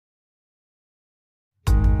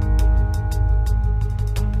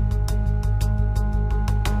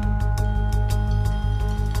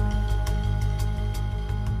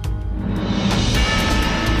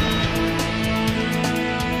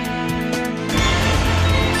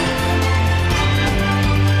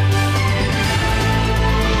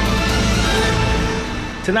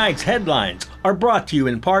Tonight's headlines are brought to you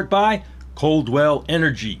in part by Coldwell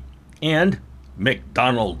Energy and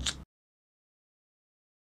McDonald's.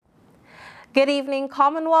 Good evening,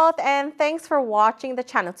 Commonwealth, and thanks for watching the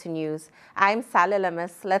Channel 2 News. I'm Sally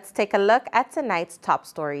Lemus. Let's take a look at tonight's top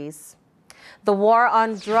stories. The war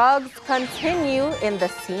on drugs continue in the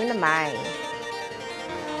Sina May.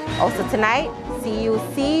 Also tonight,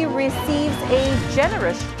 CUC receives a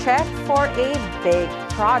generous check for a big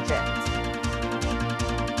project.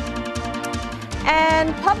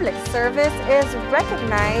 And public service is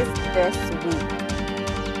recognized this week.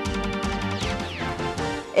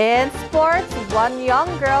 In sports, one young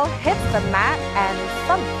girl hits the mat and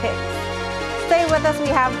some kicks. Stay with us, we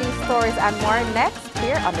have these stories and more next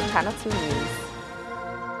here on the Channel 2 News.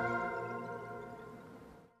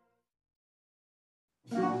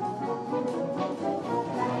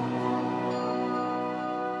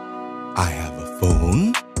 I have a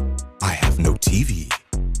phone. I have no TV.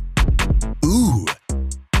 Ooh,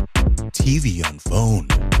 TV on phone.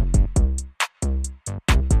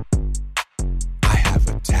 I have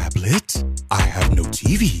a tablet. I have no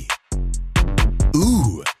TV.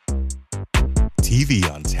 Ooh,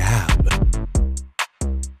 TV on tab.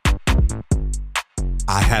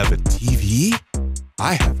 I have a TV.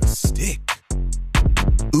 I have a stick.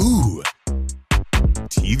 Ooh,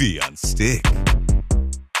 TV on stick.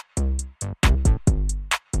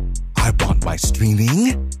 I want my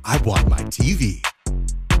streaming. I want my TV.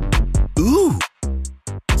 Ooh,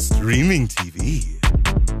 streaming TV.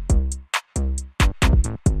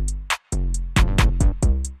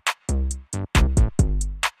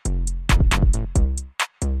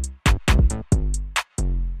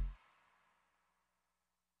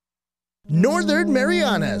 Northern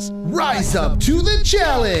Marianas, rise up to the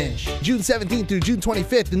challenge! June 17th through June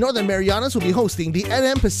 25th, the Northern Marianas will be hosting the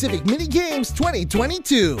NM Pacific Mini Games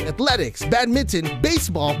 2022. Athletics, badminton,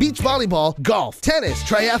 baseball, beach volleyball, golf, tennis,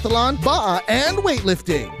 triathlon, ba'a, and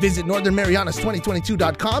weightlifting. Visit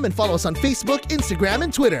northernmarianas2022.com and follow us on Facebook, Instagram,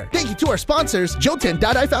 and Twitter. Thank you to our sponsors, Joten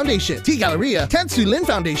Dadai Foundation, T Galleria, Tansu Lin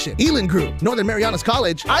Foundation, Elin Group, Northern Marianas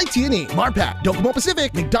College, IT&E, Marpat, Docomo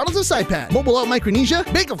Pacific, McDonald's of Saipan, Mobile Out Micronesia,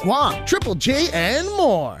 Bank of Guam, Triple J, and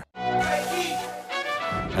more.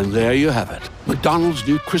 And there you have it, McDonald's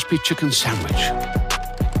new crispy chicken sandwich.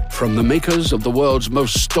 From the makers of the world's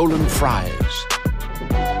most stolen fries.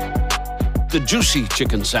 The juicy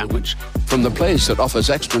chicken sandwich from the place that offers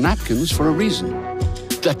extra napkins for a reason.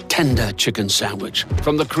 The tender chicken sandwich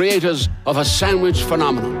from the creators of a sandwich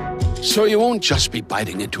phenomenon. So you won't just be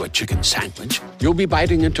biting into a chicken sandwich, you'll be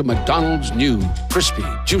biting into McDonald's new crispy,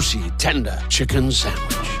 juicy, tender chicken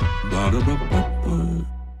sandwich. Ba-da-ba-ba-ba.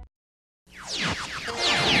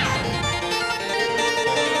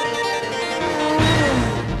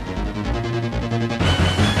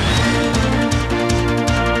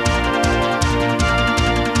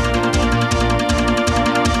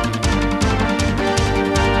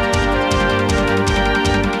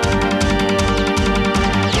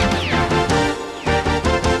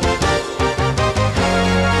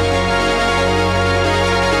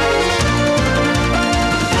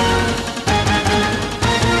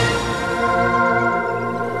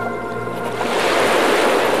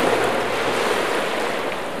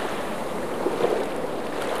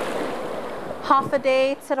 Half a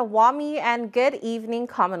day to the Wami and good evening,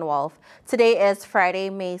 Commonwealth. Today is Friday,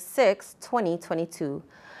 May 6, 2022.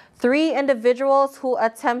 3 individuals who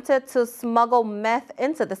attempted to smuggle meth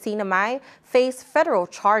into the Sina May face federal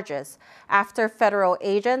charges after federal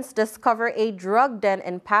agents discover a drug den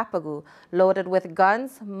in Papagu loaded with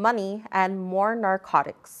guns, money, and more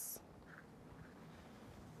narcotics.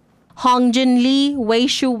 Hong Jin Lee, Wei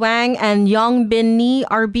Shu Wang, and Yong Bin Ni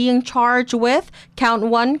are being charged with Count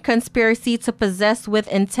 1, conspiracy to possess with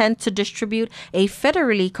intent to distribute a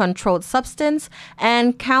federally controlled substance,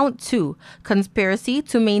 and Count 2, conspiracy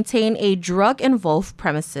to maintain a drug-involved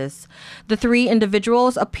premises. The 3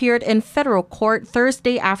 individuals appeared in federal court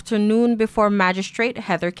Thursday afternoon before Magistrate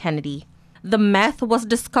Heather Kennedy. The meth was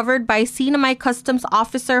discovered by Sina May Customs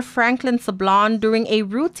Officer Franklin Sablon during a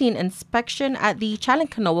routine inspection at the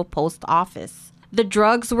Chalankanoa Post Office. The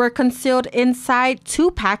drugs were concealed inside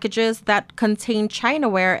 2 packages that contained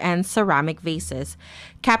chinaware and ceramic vases.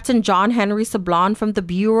 Captain John Henry Sablon from the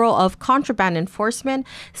Bureau of Contraband Enforcement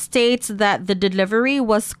states that the delivery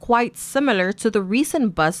was quite similar to the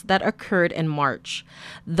recent bust that occurred in March.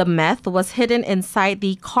 The meth was hidden inside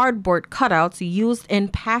the cardboard cutouts used in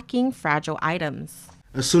packing fragile items.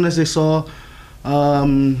 As soon as they saw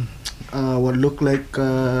what looked like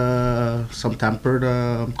some tampered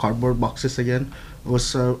cardboard boxes again, it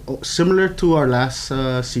was similar to our last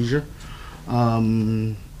seizure.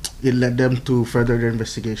 it led them to further their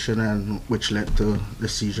investigation, and which led to the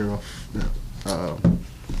seizure of the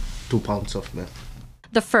 2 pounds of meth.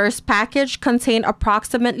 The first package contained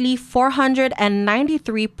approximately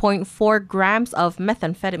 493.4 grams of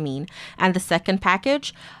methamphetamine, and the second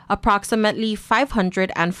package, approximately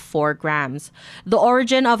 504 grams. The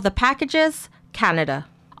origin of the packages, Canada.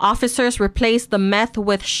 Officers replaced the meth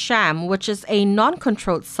with sham, which is a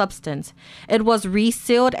non-controlled substance. It was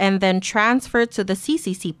resealed and then transferred to the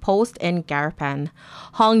CCC post in Garapan.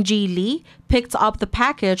 Hong Ji Lee picked up the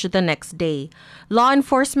package the next day. Law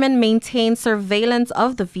enforcement maintained surveillance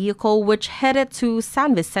of the vehicle, which headed to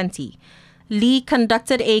San Vicente. Lee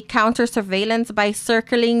conducted a counter-surveillance by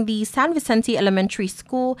circling the San Vicente Elementary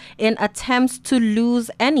School in attempts to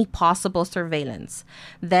lose any possible surveillance.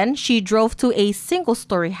 Then she drove to a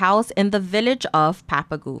single-story house in the village of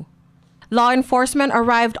Papagu. Law enforcement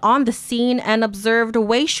arrived on the scene and observed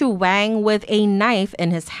Wei Shu Wang with a knife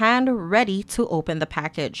in his hand ready to open the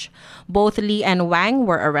package. Both Lee and Wang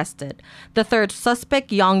were arrested. The third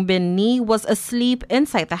suspect, Yong Bin Ni, was asleep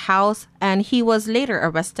inside the house and he was later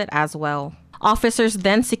arrested as well. Officers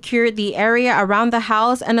then secured the area around the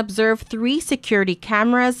house and observed 3 security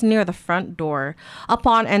cameras near the front door.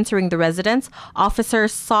 Upon entering the residence,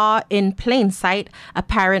 officers saw in plain sight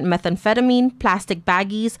apparent methamphetamine, plastic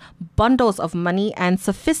baggies, bundles of money, and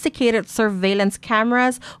sophisticated surveillance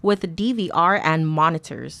cameras with DVR and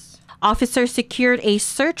monitors. Officers secured a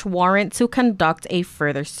search warrant to conduct a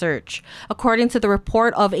further search. According to the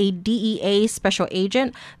report of a DEA special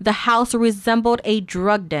agent, the house resembled a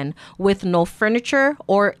drug den with no furniture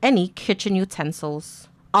or any kitchen utensils.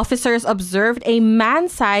 Officers observed a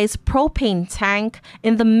man-sized propane tank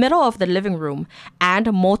in the middle of the living room,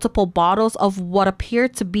 and multiple bottles of what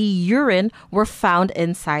appeared to be urine were found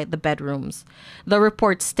inside the bedrooms. The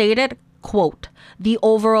report stated, quote, "The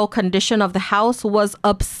overall condition of the house was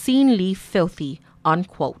obscenely filthy,"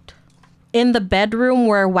 unquote. In the bedroom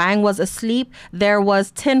where Wang was asleep, there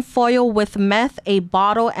was tin foil with meth, a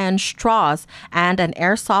bottle and straws, and an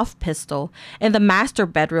airsoft pistol. In the master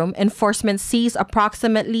bedroom, enforcement seized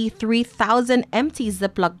approximately 3,000 empty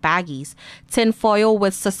Ziploc baggies, tin foil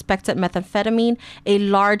with suspected methamphetamine, a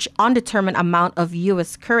large undetermined amount of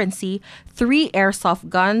U.S. currency, 3 airsoft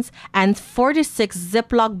guns, and 46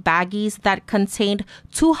 Ziploc baggies that contained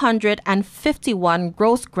 251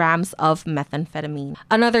 gross grams of methamphetamine.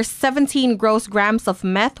 Another 17 gross grams of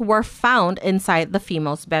meth were found inside the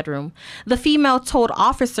female's bedroom. The female told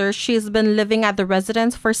officers she's been living at the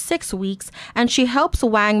residence for 6 weeks and she helps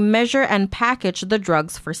Wang measure and package the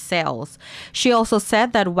drugs for sales. She also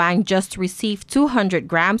said that Wang just received 200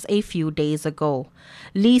 grams a few days ago.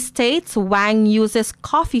 Lee states Wang uses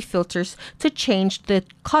coffee filters to change the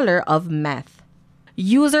color of meth.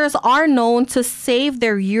 Users are known to save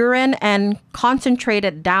their urine and concentrate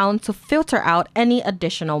it down to filter out any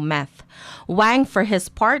additional meth. Wang, for his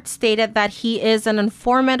part, stated that he is an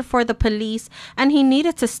informant for the police and he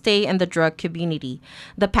needed to stay in the drug community.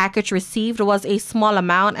 The package received was a small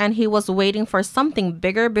amount and he was waiting for something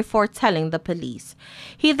bigger before telling the police.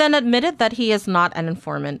 He then admitted that he is not an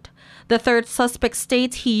informant. The third suspect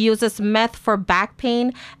states he uses meth for back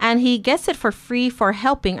pain and he gets it for free for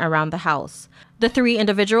helping around the house. The 3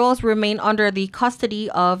 individuals remain under the custody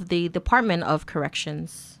of the Department of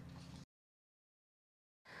Corrections.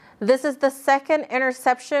 This is the second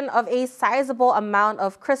interception of a sizable amount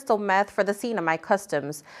of crystal meth for the Sinamay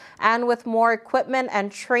Customs. And with more equipment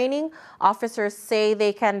and training, officers say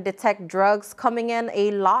they can detect drugs coming in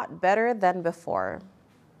a lot better than before.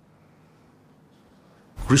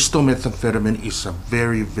 Crystal methamphetamine is a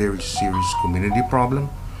very, very serious community problem,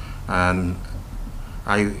 and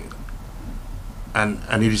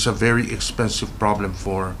it is a very expensive problem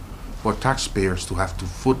for taxpayers to have to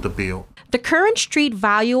foot the bill. The current street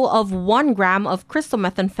value of 1 gram of crystal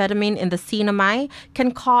methamphetamine in the Sinamay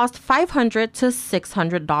can cost $500 to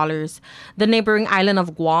 $600. The neighboring island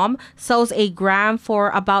of Guam sells a gram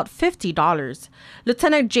for about $50.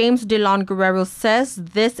 Lieutenant James DeLon Guerrero says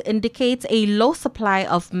this indicates a low supply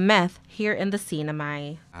of meth here in the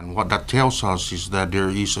Sinamay. And what that tells us is that there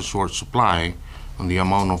is a short supply on the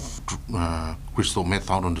amount of crystal meth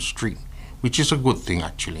out on the street, which is a good thing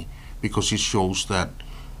actually, because it shows that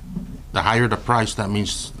the higher the price, that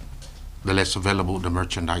means the less available the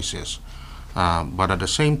merchandise is. But at the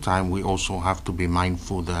same time, we also have to be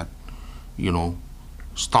mindful that,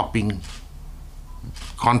 stopping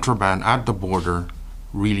contraband at the border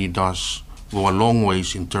really does go a long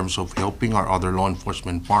ways in terms of helping our other law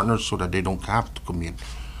enforcement partners so that they don't have to commit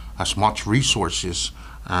as much resources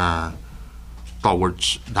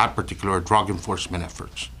towards that particular drug enforcement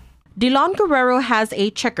efforts. Delon Guerrero has a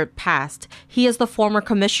checkered past. He is the former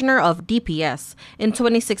commissioner of DPS. In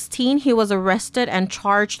 2016, he was arrested and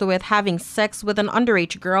charged with having sex with an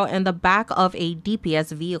underage girl in the back of a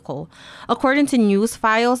DPS vehicle. According to news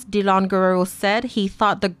files, Delon Guerrero said he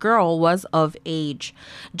thought the girl was of age.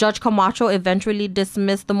 Judge Camacho eventually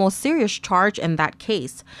dismissed the most serious charge in that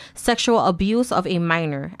case, sexual abuse of a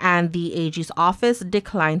minor, and the AG's office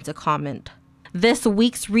declined to comment. This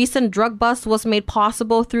week's recent drug bust was made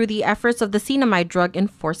possible through the efforts of the Sinamay Drug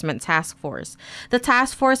Enforcement Task Force. The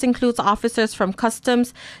task force includes officers from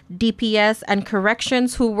Customs, DPS, and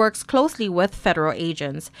Corrections who works closely with federal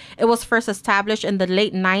agents. It was first established in the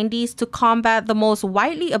late 90s to combat the most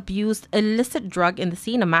widely abused illicit drug in the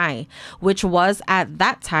Sinamay, which was, at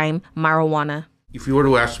that time, marijuana. If you were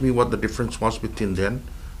to ask me what the difference was between then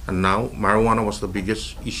and now, marijuana was the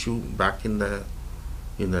biggest issue back in the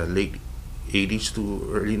late 80s to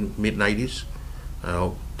early mid-90s.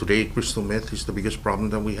 Today, crystal meth is the biggest problem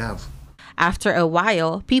that we have. After a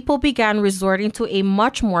while, people began resorting to a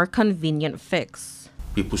much more convenient fix.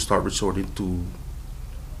 People start resorting to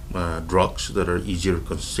drugs that are easier to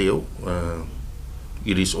conceal.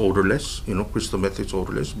 It is odorless, crystal meth is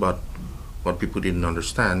odorless, but what people didn't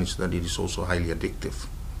understand is that it is also highly addictive.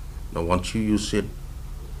 Now, once you use it,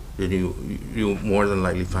 then you more than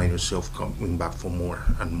likely find yourself coming back for more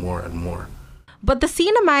and more and more. But the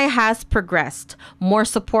Sinamay has progressed. More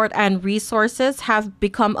support and resources have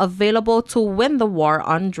become available to win the war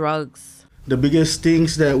on drugs. The biggest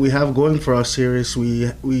things that we have going for us here is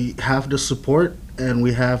we have the support and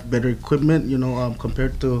we have better equipment,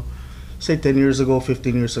 compared to, say, 10 years ago,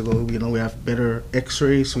 15 years ago. We have better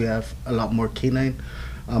x-rays, we have a lot more canine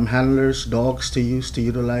handlers, dogs to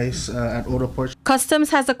utilize at Autoport.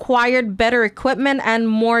 Customs has acquired better equipment and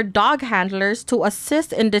more dog handlers to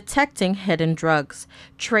assist in detecting hidden drugs.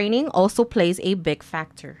 Training also plays a big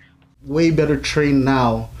factor. Way better trained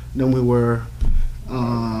now than we were,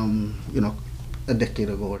 a decade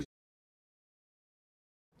ago.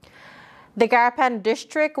 The Garapan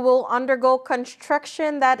district will undergo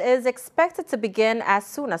construction that is expected to begin as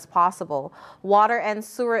soon as possible. Water and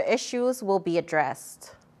sewer issues will be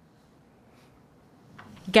addressed.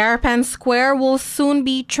 Garapan Square will soon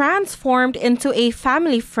be transformed into a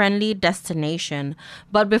family-friendly destination.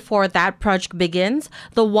 But before that project begins,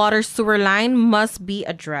 the water sewer line must be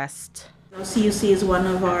addressed. CUC is one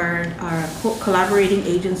of our collaborating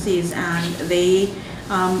agencies, and they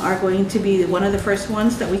are going to be one of the first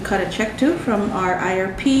ones that we cut a check to from our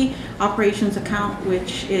IRP operations account,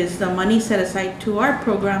 which is the money set aside to our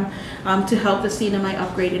program to help the Sinamay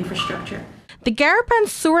upgrade infrastructure. The Garapan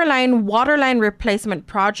Sewer Line Waterline Replacement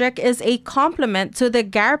Project is a complement to the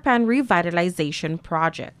Garapan Revitalization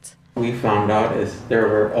Project. We found out is there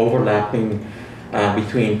were overlapping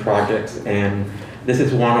between projects, and this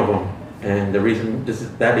is one of them. And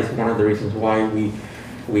that is one of the reasons why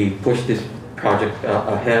we pushed this project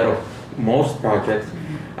ahead of most projects,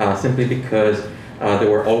 simply because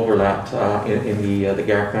there were overlaps in the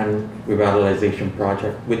Garapan Revitalization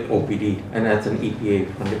Project with OPD, and that's an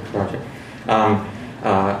EPA-funded project.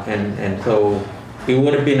 And so it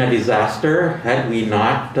would have been a disaster had we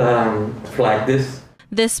not flagged this.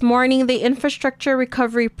 This morning, the Infrastructure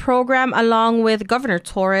Recovery Program, along with Governor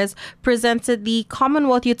Torres, presented the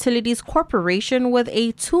Commonwealth Utilities Corporation with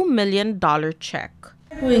a $2 million check.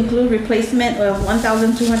 We include replacement of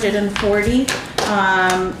 1,240 of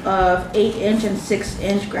 8-inch and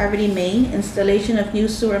 6-inch gravity main, installation of new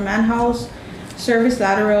sewer manholes, service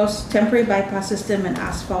laterals, temporary bypass system, and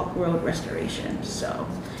asphalt road restoration. So,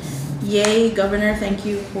 yay, Governor, thank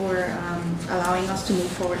you for allowing us to move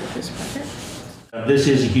forward with this project. This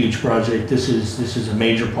is a huge project. This is a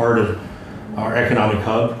major part of our economic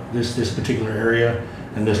hub, this particular area,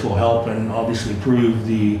 and this will help and obviously improve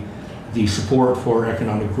the support for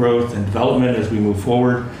economic growth and development as we move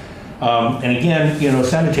forward. And again,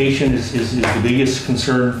 sanitation is the biggest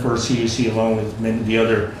concern for CUC, along with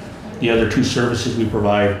the other two services we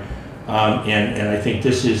provide. And I think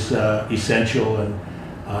this is essential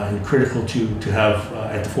and critical to have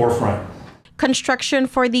at the forefront. Construction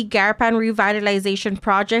for the Garapan Revitalization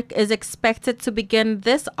Project is expected to begin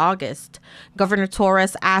this August. Governor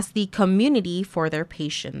Torres asked the community for their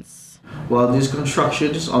patience. While this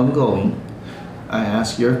construction is ongoing, I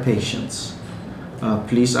ask your patience.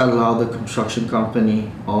 Please allow the construction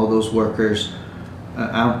company, all those workers,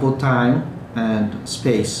 ample time and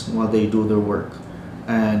space while they do their work.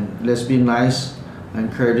 And let's be nice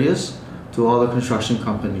and courteous to all the construction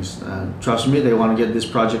companies. Trust me, they want to get this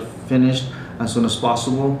project finished as soon as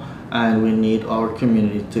possible, and we need our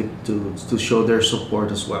community to show their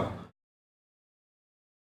support as well.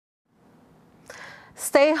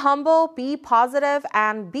 Stay humble, be positive,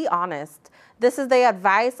 and be honest. This is the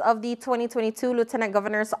advice of the 2022 Lieutenant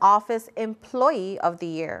Governor's Office Employee of the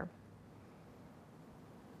Year.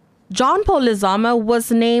 John Paul Lizama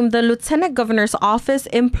was named the Lieutenant Governor's Office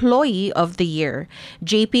Employee of the Year.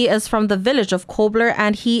 JP is from the village of Kobler,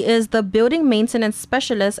 and he is the Building Maintenance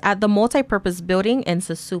Specialist at the Multipurpose Building in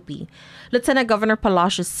Susupi. Lieutenant Governor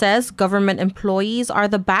Palacios says government employees are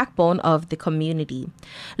the backbone of the community.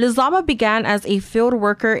 Lizama began as a field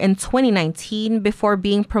worker in 2019 before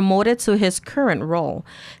being promoted to his current role.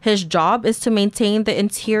 His job is to maintain the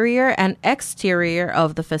interior and exterior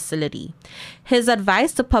of the facility. His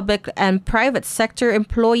advice to public and private sector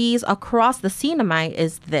employees across the Sinamay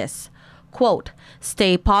is this. Quote,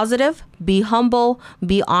 stay positive, be humble,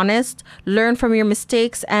 be honest, learn from your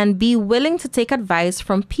mistakes, and be willing to take advice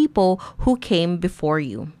from people who came before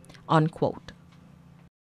you. Unquote.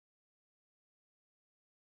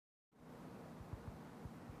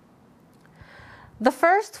 The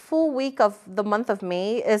first full week of the month of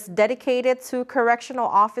May is dedicated to correctional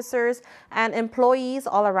officers and employees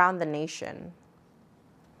all around the nation.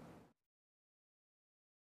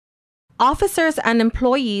 Officers and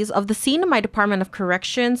employees of the Sinamay Department of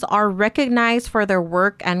Corrections are recognized for their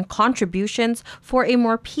work and contributions for a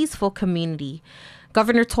more peaceful community.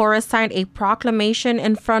 Governor Torres signed a proclamation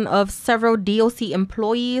in front of several DOC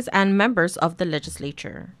employees and members of the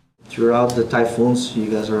legislature. Throughout the typhoons,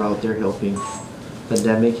 you guys are out there helping.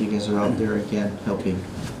 Pandemic, you guys are out there again helping.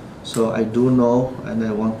 So I do know, and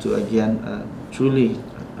I want to again truly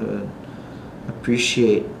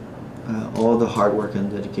appreciate all the hard work and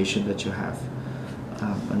dedication that you have.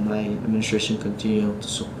 And my administration continue to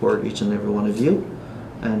support each and every one of you.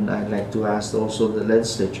 And I'd like to ask also the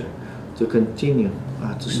legislature to continue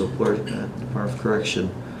to support the Department of Correction,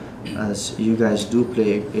 as you guys do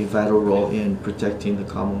play a vital role in protecting the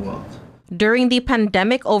Commonwealth. During the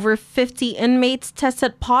pandemic, over 50 inmates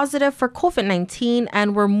tested positive for COVID-19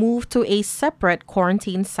 and were moved to a separate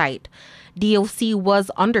quarantine site. DOC was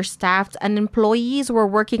understaffed and employees were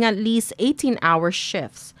working at least 18-hour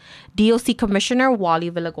shifts. DOC Commissioner Wally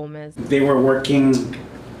Villagomez. They were working,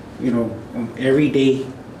 every day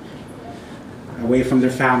away from their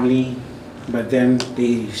family, but then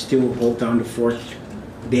they still hold down the fort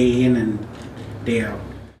day in and day out.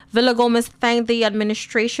 Villagomez thanked the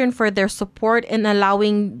administration for their support in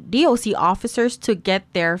allowing DOC officers to get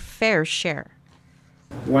their fair share.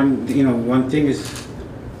 One thing is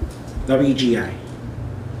WGI.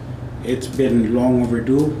 It's been long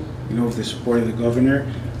overdue, with the support of the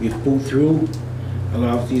governor. We've pulled through. A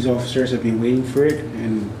lot of these officers have been waiting for it,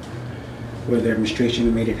 and the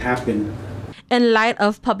administration made it happen. In light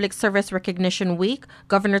of Public Service Recognition Week,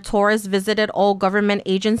 Governor Torres visited all government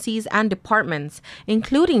agencies and departments,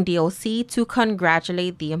 including DOC, to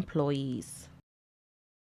congratulate the employees.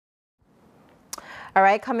 All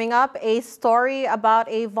right, coming up, a story about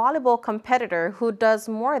a volleyball competitor who does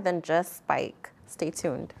more than just spike. Stay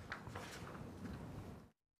tuned.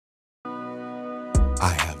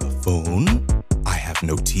 I have a phone. I have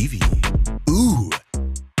no TV. Ooh,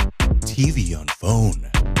 TV on phone.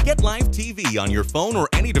 Get live TV on your phone or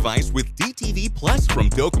any device with DTV Plus from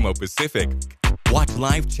Docomo Pacific. Watch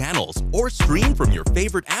live channels or stream from your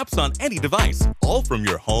favorite apps on any device, all from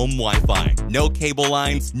your home Wi-Fi. No cable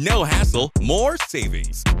lines, no hassle, more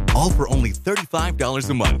savings. All for only $35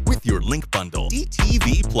 a month with your link bundle.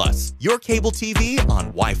 DTV Plus, your cable TV on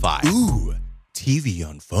Wi-Fi. Ooh, TV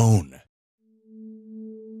on phone.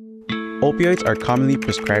 Opioids are commonly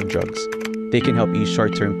prescribed drugs. They can help ease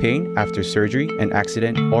short-term pain after surgery, an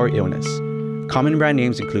accident, or illness. Common brand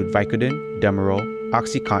names include Vicodin, Demerol,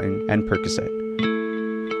 OxyContin, and Percocet.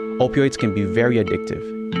 Opioids can be very addictive,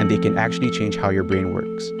 and they can actually change how your brain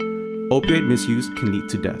works. Opioid misuse can lead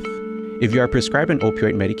to death. If you are prescribed an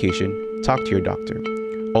opioid medication, talk to your doctor.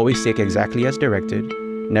 Always take exactly as directed,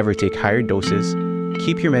 never take higher doses,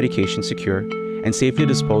 keep your medication secure, and safely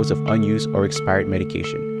dispose of unused or expired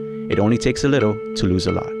medication. It only takes a little to lose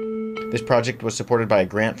a lot. This project was supported by a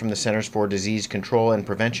grant from the Centers for Disease Control and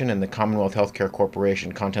Prevention and the Commonwealth Healthcare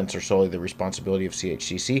Corporation. Contents are solely the responsibility of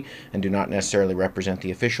CHCC and do not necessarily represent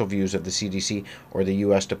the official views of the CDC or the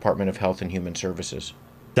U.S. Department of Health and Human Services.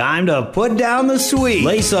 Time to put down the sweet,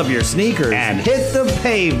 lace up your sneakers, and hit the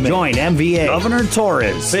pavement. Join MVA, Governor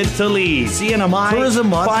Torres, Fit to Lead, CNMI Tourism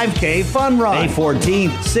Month 5K Fun Run, May 14th,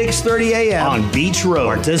 6:30 a.m. on Beach Road.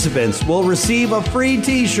 Participants will receive a free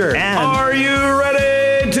T-shirt. And are you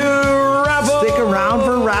ready to raffle? Stick around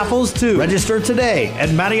for raffle those too. Register today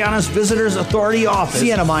at Mariana's Visitors Authority Office,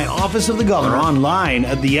 CNMI Office of the Governor, or online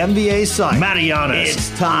at the MVA site. Mariana's,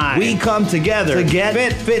 it's time. We come together to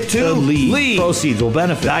get fit to lead. Proceeds will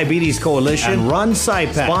benefit Diabetes Coalition and Run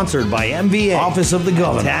Saipan, sponsored by MVA, Office of the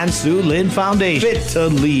Governor, Tan Soo Lin Foundation. Fit to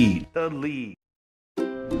lead.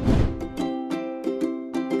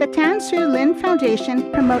 The Tan Soo Lin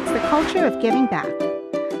Foundation promotes the culture of giving back.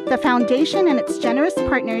 The foundation and its generous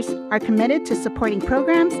partners are committed to supporting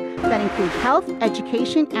programs that include health,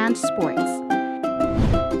 education, and sports.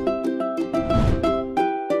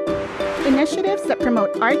 Initiatives that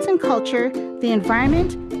promote arts and culture, the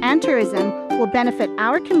environment, and tourism will benefit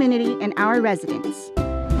our community and our residents.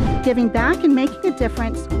 Giving back and making a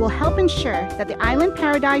difference will help ensure that the island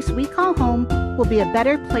paradise we call home will be a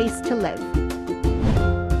better place to live.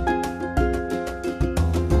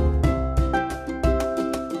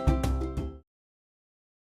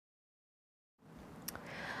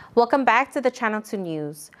 Welcome back to the Channel 2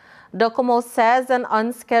 News. Docomo says an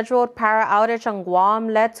unscheduled power outage on Guam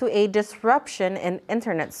led to a disruption in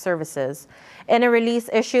internet services. In a release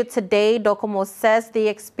issued today, Docomo says they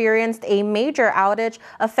experienced a major outage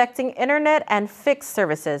affecting internet and fixed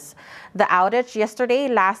services. The outage yesterday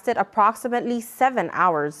lasted approximately 7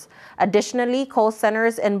 hours. Additionally, call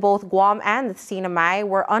centers in both Guam and the CNMI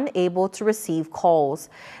were unable to receive calls.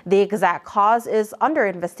 The exact cause is under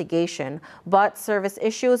investigation, but service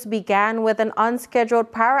issues began with an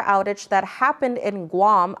unscheduled power outage that happened in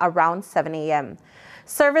Guam around 7 a.m.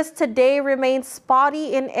 Service today remains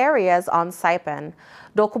spotty in areas on Saipan.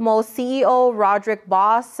 Docomo CEO Roderick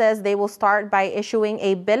Boss says they will start by issuing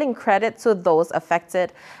a billing credit to those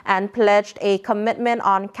affected and pledged a commitment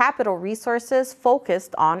on capital resources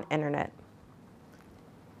focused on internet.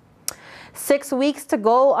 6 weeks to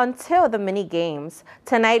go until the mini games.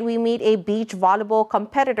 Tonight we meet a beach volleyball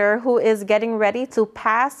competitor who is getting ready to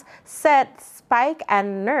pass, set, spike,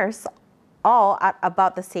 and nurse all at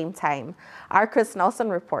about the same time. Our Chris Nelson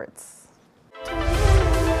reports.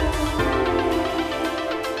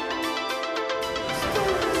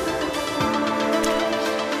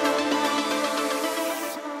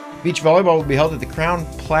 Beach volleyball will be held at the Crown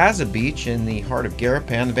Plaza Beach in the heart of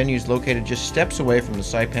Garapan. The venue is located just steps away from the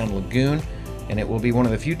Saipan Lagoon, and it will be one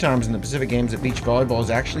of the few times in the Pacific Games that beach volleyball is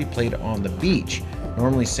actually played on the beach.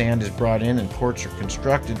 Normally sand is brought in and courts are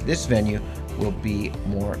constructed. This venue will be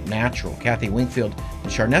more natural. Kathy Wingfield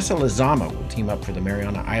and Sharnessa Lazama will team up for the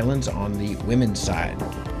Mariana Islands on the women's side.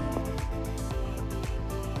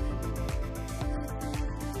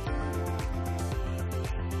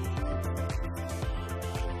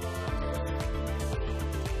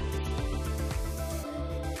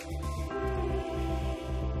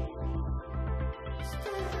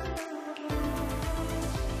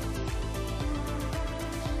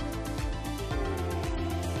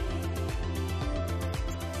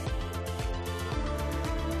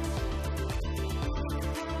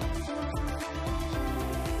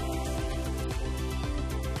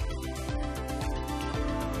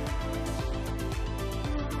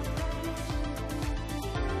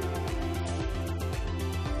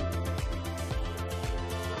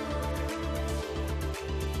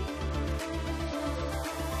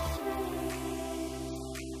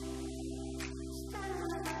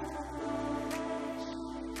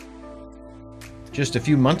 Just a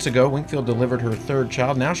few months ago, Wingfield delivered her third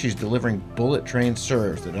child. Now she's delivering bullet train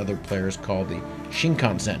serves that other players call the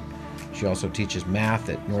Shinkansen. She also teaches math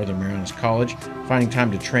at Northern Marianas College. Finding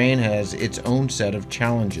time to train has its own set of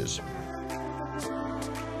challenges.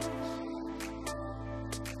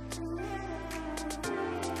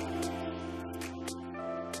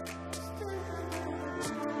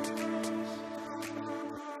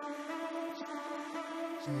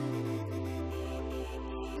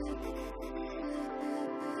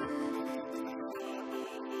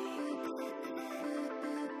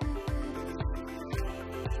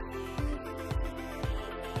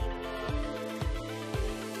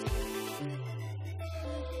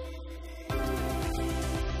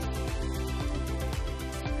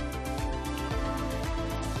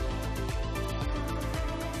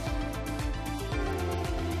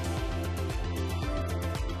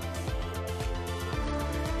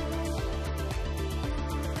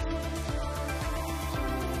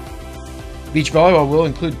 Beach volleyball will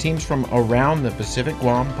include teams from around the Pacific.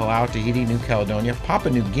 Guam, Palau, Tahiti, New Caledonia,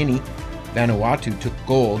 Papua New Guinea, Vanuatu took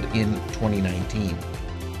gold in 2019.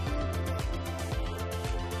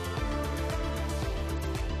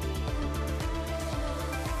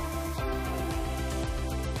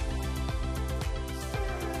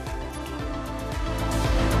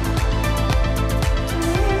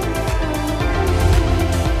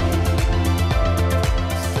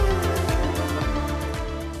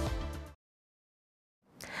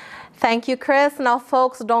 Thank you, Chris. Now,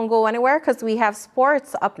 folks, don't go anywhere because we have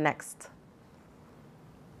sports up next.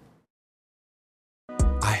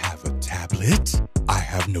 I have a tablet. I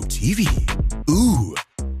have no TV. Ooh,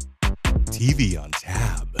 TV on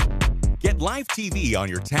tab. Get live TV on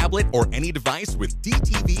your tablet or any device with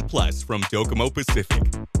DTV Plus from Docomo Pacific.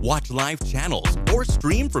 Watch live channels or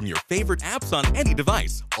stream from your favorite apps on any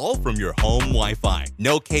device, all from your home Wi-Fi.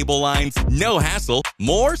 No cable lines, no hassle,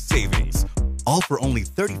 more savings. All for only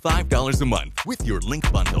 $35 a month with your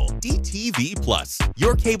link bundle. DTV Plus,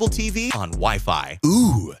 your cable TV on Wi-Fi.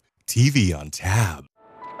 Ooh, TV on tab.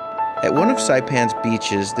 At one of Saipan's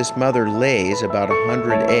beaches, this mother lays about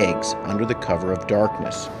 100 eggs under the cover of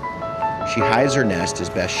darkness. She hides her nest as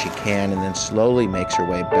best she can and then slowly makes her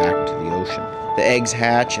way back to the ocean. The eggs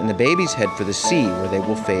hatch and the babies head for the sea, where they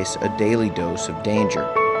will face a daily dose of danger.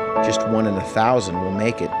 Just 1 in 1,000 will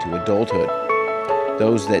make it to adulthood.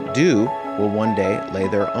 Those that do will one day lay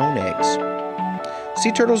their own eggs.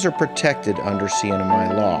 Sea turtles are protected under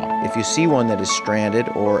CNMI law. If you see one that is stranded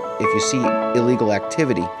or if you see illegal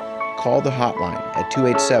activity, call the hotline at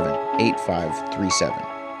 287-8537.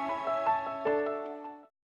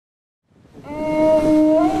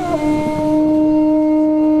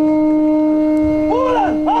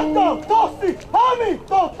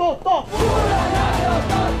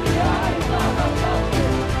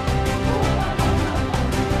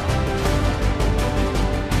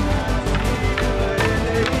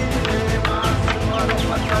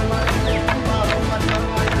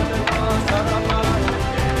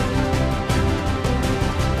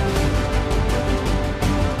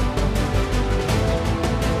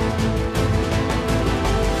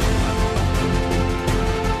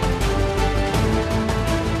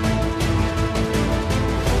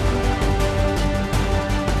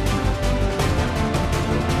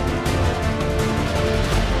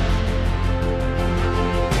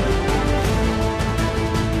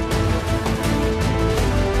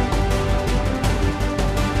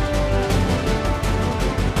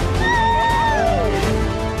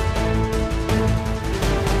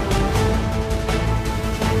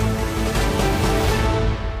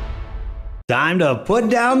 Time to put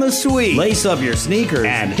down the sweet, lace up your sneakers,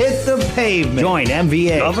 and hit the pavement. Join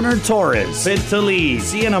MVA, Governor Torres, Fit to Lead,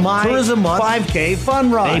 CNMI Tourism Month 5K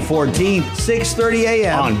Fun Run, May 14th, 6:30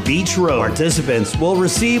 a.m. on Beach Road. Participants will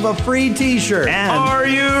receive a free t-shirt. And are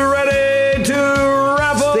you ready to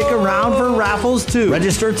raffle? Stick around for raffles too.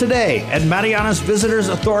 Register today at Marianas Visitors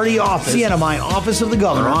Authority Office, CNMI Office of the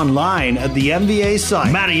Governor, or online at the MVA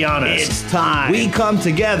site. Marianas, it's time. We come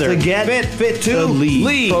together to get fit to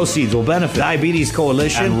lead. Proceeds will benefit Diabetes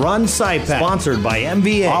Coalition and Run Saipan, sponsored by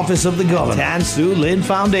MVA, Office of the Governor, Tan Su Lin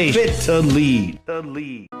Foundation. Fit to lead.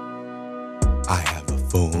 I have a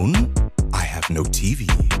phone. I have no TV.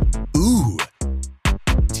 Ooh,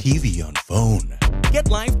 TV on phone. Get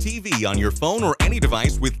live TV on your phone or any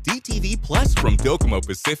device with DTV Plus from Docomo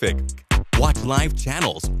Pacific. Watch live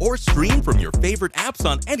channels or stream from your favorite apps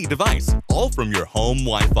on any device, all from your home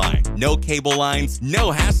Wi-Fi. No cable lines,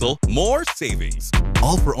 no hassle, more savings.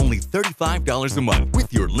 All for only $35 a month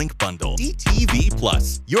with your link bundle. DTV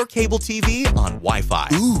Plus, your cable TV on Wi-Fi.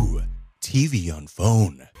 Ooh, TV on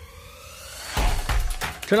phone.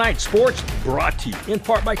 Tonight's sports brought to you in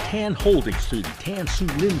part by Tan Holdings through the Tan Su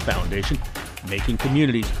Lin Foundation, making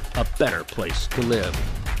communities a better place to live.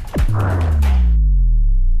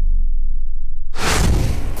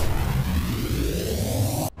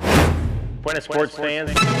 Buenas sports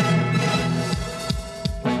fans.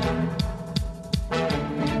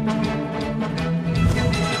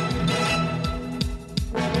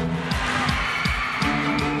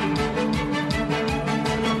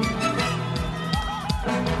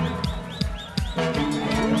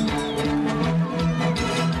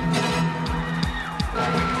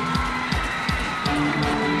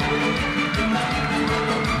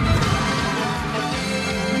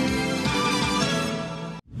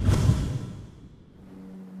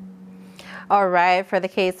 All right, for the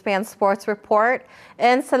KSPN Sports Report,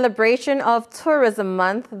 in celebration of Tourism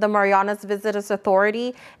Month, the Marianas Visitors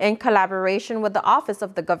Authority, in collaboration with the Office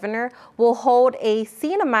of the Governor, will hold a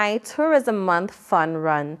CNMI Tourism Month Fun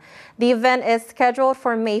Run. The event is scheduled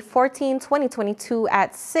for May 14, 2022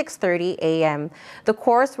 at 6:30 a.m. The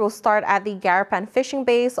course will start at the Garapan Fishing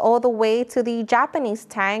Base all the way to the Japanese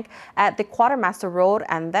Tank at the Quartermaster Road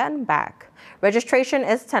and then back. Registration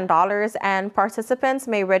is $10 and participants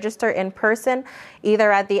may register in person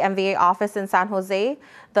either at the MVA office in San Jose,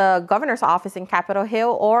 the governor's office in Capitol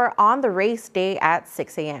Hill, or on the race day at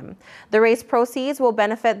 6 a.m. The race proceeds will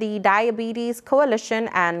benefit the Diabetes Coalition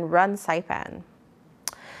and Run Saipan.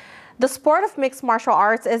 The sport of mixed martial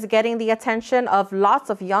arts is getting the attention of lots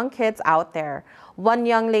of young kids out there. One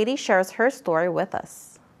young lady shares her story with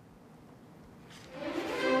us.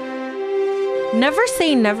 Never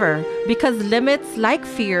say never, because limits, like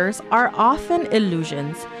fears, are often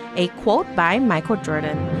illusions. A quote by Michael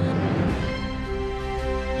Jordan.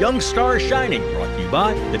 Young Star Shining, brought to you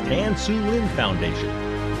by the Tan Su Lin Foundation.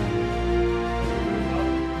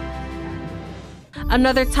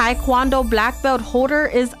 Another Taekwondo black belt holder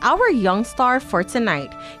is our young star for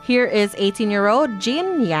tonight. Here is 18-year-old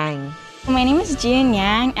Jin Yang. My name is Jin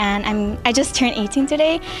Yang, and I just turned 18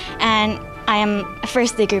 today, and I am a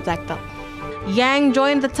first-degree black belt. Yang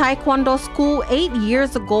joined the Taekwondo school 8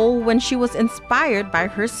 years ago when she was inspired by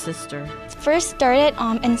her sister. First started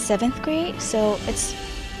in 7th grade, so it's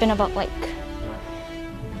been about like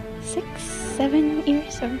 6, 7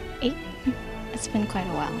 years or 8. It's been quite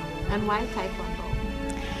a while. And why Taekwondo?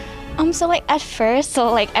 So like I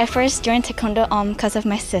first joined Taekwondo because of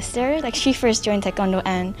my sister. Like she first joined Taekwondo,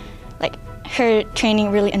 and like her training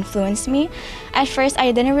really influenced me. At first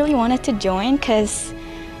I didn't really want to join because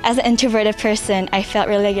as an introverted person, I felt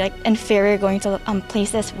really like inferior going to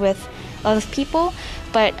places with a lot of people,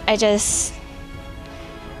 but I just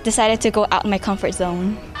decided to go out my comfort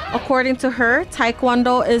zone. According to her,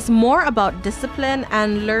 Taekwondo is more about discipline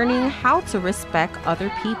and learning how to respect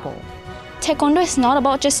other people. Taekwondo is not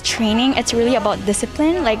about just training, it's really about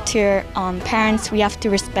discipline. Like to your parents, we have to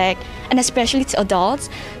respect, and especially to adults.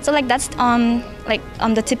 So like that's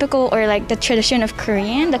the typical or like the tradition of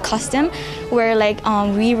Korean, the custom, where like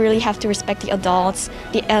we really have to respect the adults,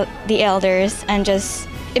 the elders, and just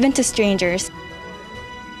even to strangers.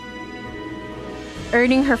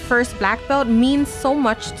 Earning her first black belt means so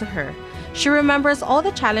much to her. She remembers all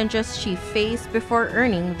the challenges she faced before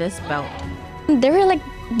earning this belt. There were like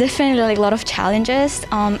definitely like a lot of challenges.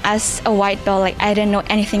 As a white belt, like I didn't know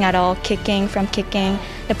anything at all, from kicking,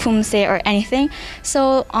 the pumse or anything.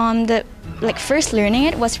 So the first learning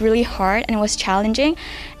it was really hard and it was challenging.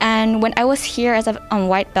 And when I was here as a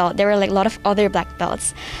white belt, there were like a lot of other black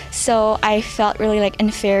belts. So I felt really like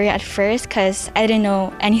inferior at first because I didn't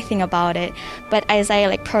know anything about it. But as I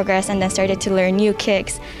like progressed and then started to learn new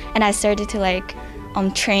kicks, and I started to like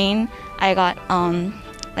train, I got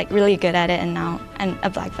really good at it, and now I'm a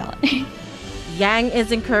black belt. Yang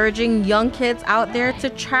is encouraging young kids out there to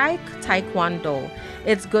try Taekwondo.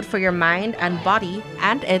 It's good for your mind and body,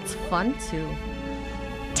 and it's fun too.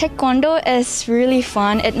 Taekwondo is really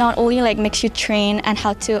fun. It not only like makes you train and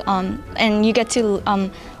how to and you get to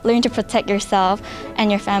learn to protect yourself and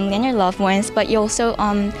your family and your loved ones, but you also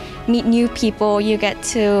meet new people. You get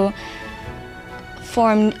to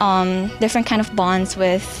form different kind of bonds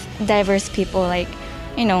with diverse people,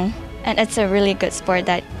 and it's a really good sport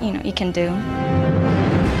that you can do.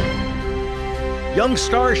 Young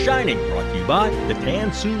Star Shining, brought to you by the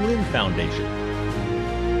Tan Su Lin Foundation.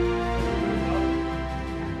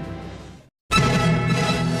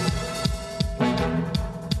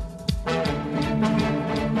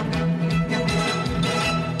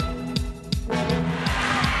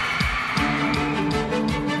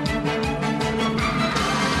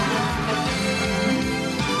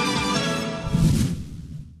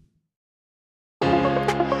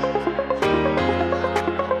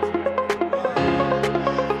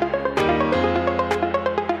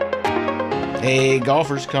 Hey,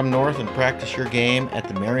 golfers, come north and practice your game at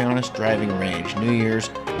the Marianas Driving Range. New Year's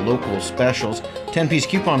local specials. 10-piece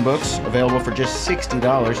coupon books available for just $60.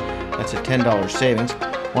 That's a $10 savings.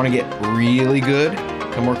 Want to get really good?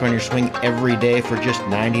 Come work on your swing every day for just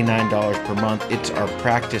 $99 per month. It's our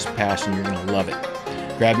practice pass and you're going to love it.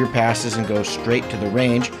 Grab your passes and go straight to the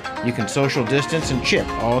range. You can social distance and chip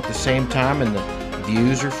all at the same time, and the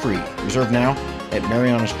views are free. Reserve now at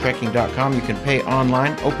marianastrekking.com. You can pay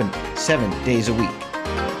online, open 7 days a week.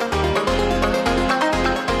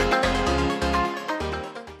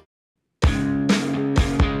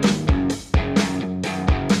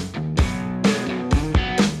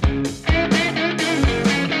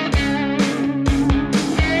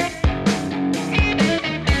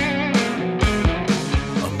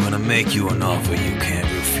 I'm gonna make you an offer you can't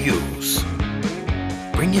refuse.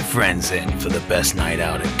 Bring your friends in for the best night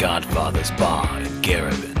out at Godfather's Bar in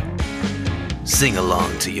Garabin. Sing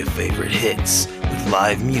along to your favorite hits with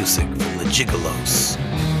live music from the Gigolos.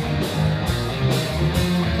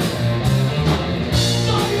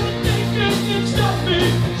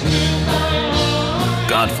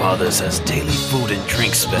 Godfather's has daily food and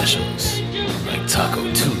drink specials, like Taco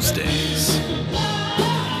Tuesdays.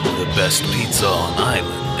 The best pizza on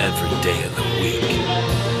island every day of the week.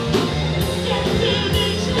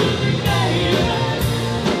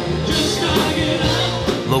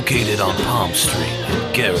 Located on Palm Street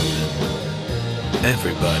in Garrison.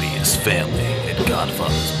 Everybody is family at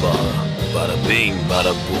Godfather's Bar. Bada bing,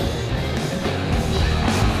 bada boom.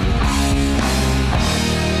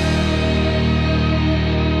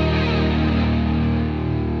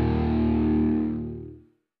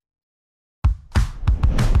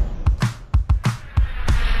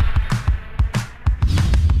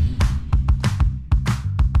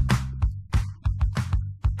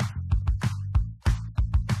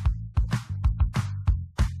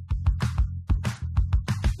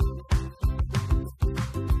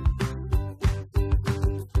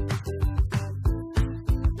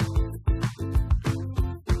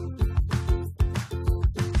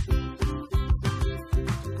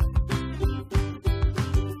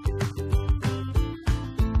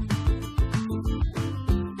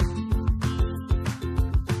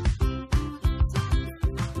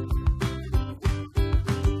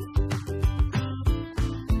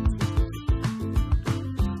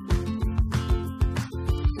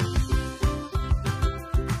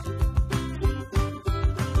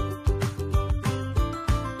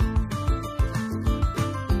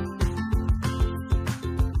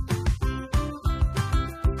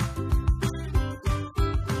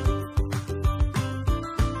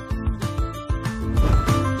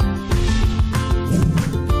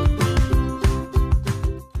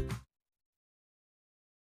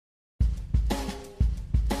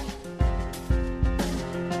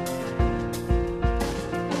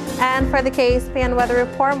 And for the KSPN weather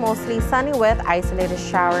report, mostly sunny with isolated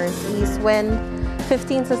showers. East wind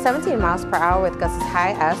 15 to 17 miles per hour with gusts as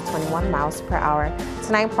high as 21 miles per hour.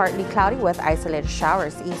 Tonight, partly cloudy with isolated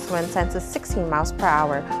showers. East wind 10 to 16 miles per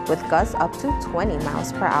hour with gusts up to 20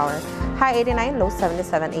 miles per hour. High 89, low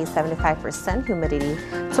 77, a 75% humidity.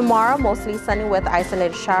 Tomorrow, mostly sunny with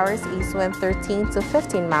isolated showers. East wind 13 to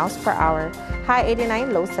 15 miles per hour. High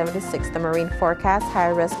 89, low 76. The marine forecast, high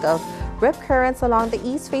risk of rip currents along the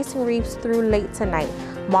east-facing reefs through late tonight.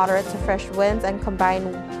 Moderate to fresh winds and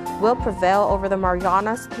combined will prevail over the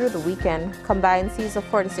Marianas through the weekend. Combined seas of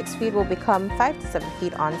 4 to 6 feet will become 5 to 7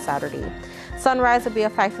 feet on Saturday. Sunrise will be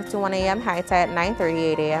at 5:51 a.m., high tide at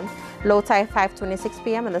 9:38 a.m., low tide 5:26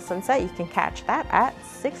 p.m., and the sunset, you can catch that at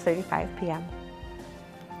 6:35 p.m.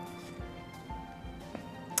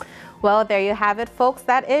 Well, there you have it, folks.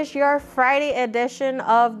 That is your Friday edition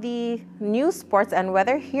of the news, sports, and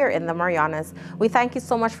weather here in the Marianas. We thank you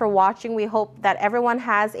so much for watching. We hope that everyone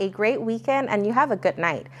has a great weekend and you have a good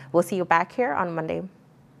night. We'll see you back here on Monday.